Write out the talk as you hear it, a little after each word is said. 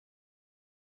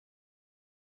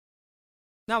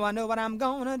Now I know what I'm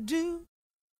gonna do.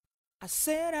 I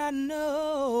said I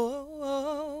know.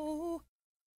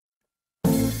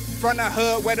 From the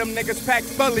hood where them niggas pack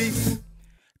bullies.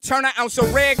 Turn an ounce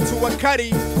of rag to a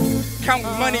cutty. Count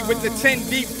money with the 10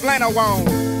 deep flannel on.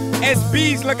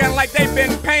 SBs looking like they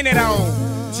been painted on.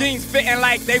 Jeans fitting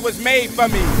like they was made for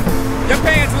me. Your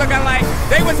pants looking like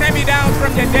they was hand-me-downs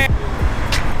from your dad.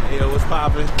 Hey, yo, what's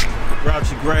poppin'?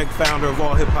 Grouchy Greg, founder of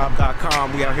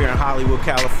allhiphop.com. We out here in Hollywood,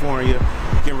 California.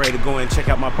 Getting ready to go in and check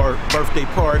out my birthday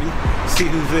party. See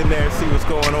who's in there, see what's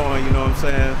going on, you know what I'm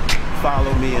saying?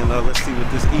 Follow me and let's see what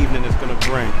this evening is gonna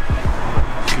bring.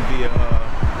 Should be a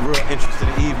real interesting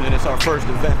evening. It's our first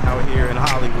event out here in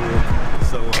Hollywood.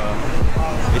 So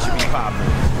it should be poppin'.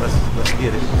 Let's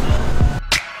get it.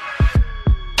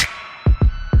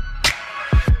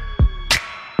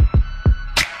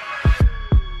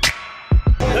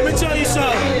 Let me tell you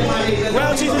something.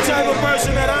 Grouchy's the type of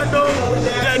person that I know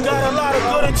that got a lot of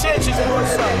good intentions for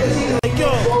himself. Like,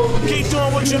 yo, keep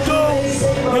doing what you do.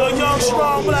 You're a young,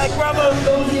 strong black brother.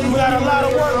 You got a lot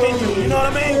of work in you, you know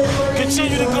what I mean?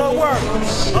 Continue the good work.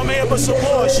 I'm here for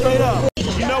support, straight up.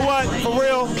 You know what, for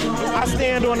real, I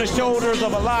stand on the shoulders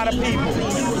of a lot of people.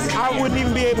 I wouldn't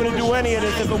even be able to do any of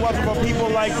this if it wasn't for people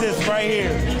like this right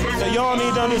here. So y'all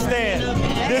need to understand,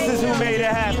 this is who made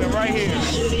it happen right here.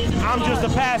 I'm just a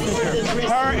passenger,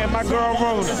 her and my girl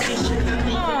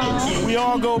Rona. We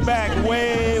all go back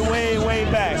way, way, way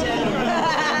back.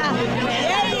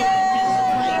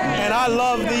 And I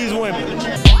love these women.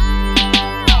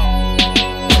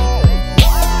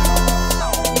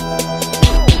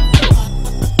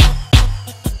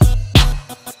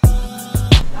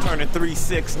 Turning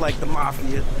 3-6 like the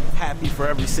mafia. Happy for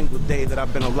every single day that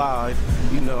I've been alive,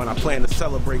 you know, and I plan to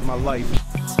celebrate my life.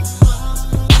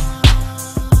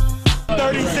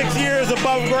 36 years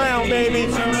above ground, baby.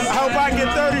 I hope I can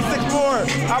get 36 more.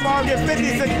 I'm gonna get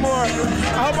 56 more.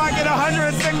 I hope I get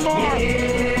 106 more.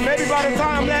 Maybe by the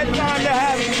time that time to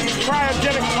have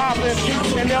cryogenic popping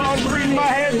and they'll unfreeze my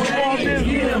head with all this.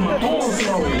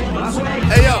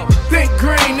 Hey yo, think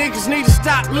green, niggas need to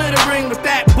stop littering with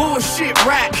that bullshit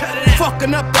rap.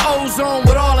 Fucking up the ozone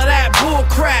with all of that bull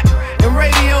crap. And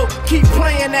radio, keep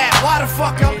playing that. Why the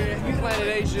fuck up? Planet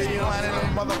Asia, you know,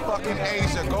 motherfucking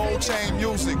Asia, Gold Chain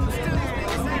Music.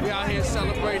 We out here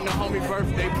celebrating the homie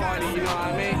birthday party, you know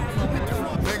what I mean?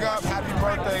 Big up, happy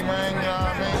birthday, man, you know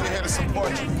what I mean? We're here to support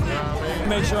you, you know what I mean?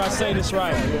 Make sure I say this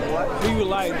right. We would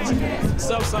like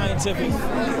Self-Scientific,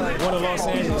 one of Los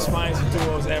Angeles' finest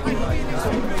duos ever.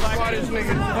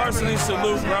 Personally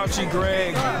salute Grouchy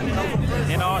Greg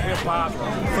and all hip-hop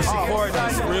for supporting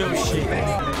this real shit.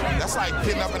 That's like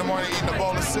getting up in the morning, eating a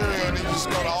bowl of cereal, and then you just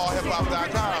go to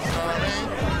allhiphop.com, you know what I mean?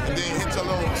 And then hit your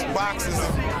little boxes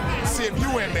and see if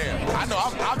you in there. I know,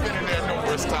 I've been in there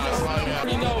numerous times.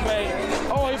 You know,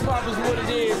 man, all hip-hop is what it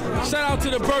is. Shout out to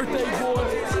the birthday boy.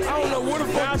 I don't know where the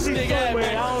fuck this nigga at,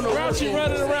 man. I don't know. Grouchy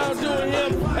running around doing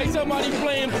him. Hey, somebody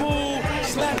playing pool,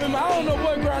 slapping him. I don't know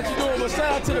what Grouchy doing, but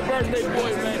shout out to the birthday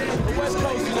boy, man. The West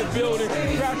Coast in the building.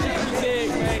 Grouchy big,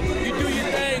 man. You do your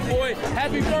thing, boy.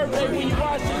 Happy birthday when you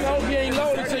watch this. I hope you ain't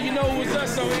loaded so you know it was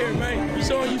us over here, man. We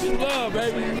showing you some love,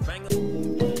 baby.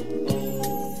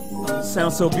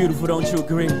 Sounds so beautiful, don't you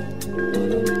agree?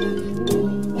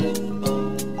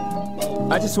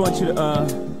 I just want you to,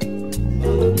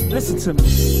 listen to me.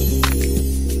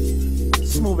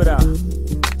 Smooth it out.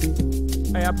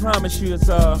 Hey, I promise you it's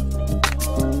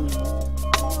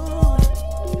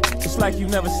like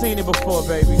you've never seen it before,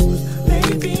 baby.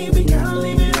 Baby, we gotta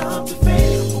leave it up to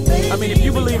fate. I mean, if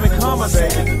you believe in karma,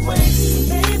 baby.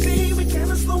 Baby, we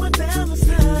gotta slow it down this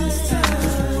time.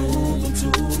 Moving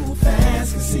too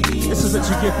fast, this is what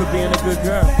you get for being a good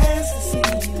girl.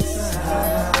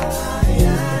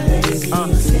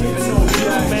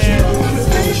 Man,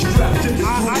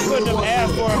 I couldn't have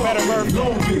asked for a better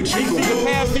birthday. You see, the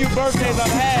past few birthdays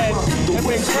I've had have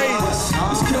been crazy.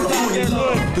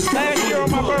 Last year on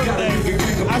my birthday,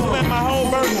 I spent my whole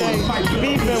birthday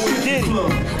beefing with Diddy.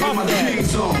 Puff Daddy. He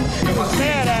was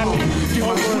mad at me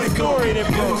over a story that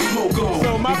broke.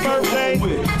 So my birthday,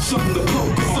 last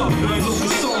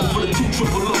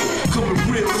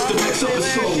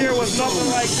year was nothing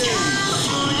like this.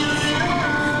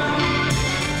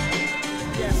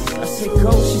 I said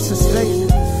go, she said stay.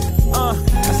 I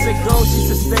said go, she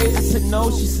said stay. I said no,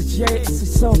 she said yeah. I said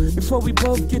so, before we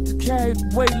both get too carried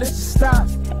away, let's just stop.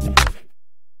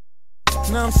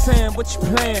 Know what I'm saying, what you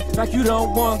playing, like you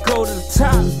don't want to go to the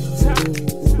top.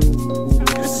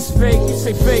 This is fake, you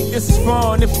say fake, this is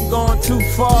wrong. If I'm going too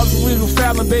far, we were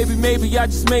family, baby, maybe I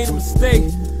just made a mistake.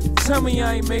 tell me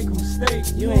I ain't make a mistake.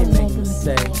 You ain't make a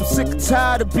mistake. I'm sick and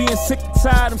tired of being sick and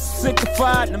tired. I'm sick and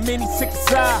fired, and I'm any sick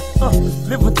aside.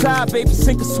 Live or die, baby,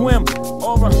 sink or swim.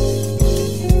 Or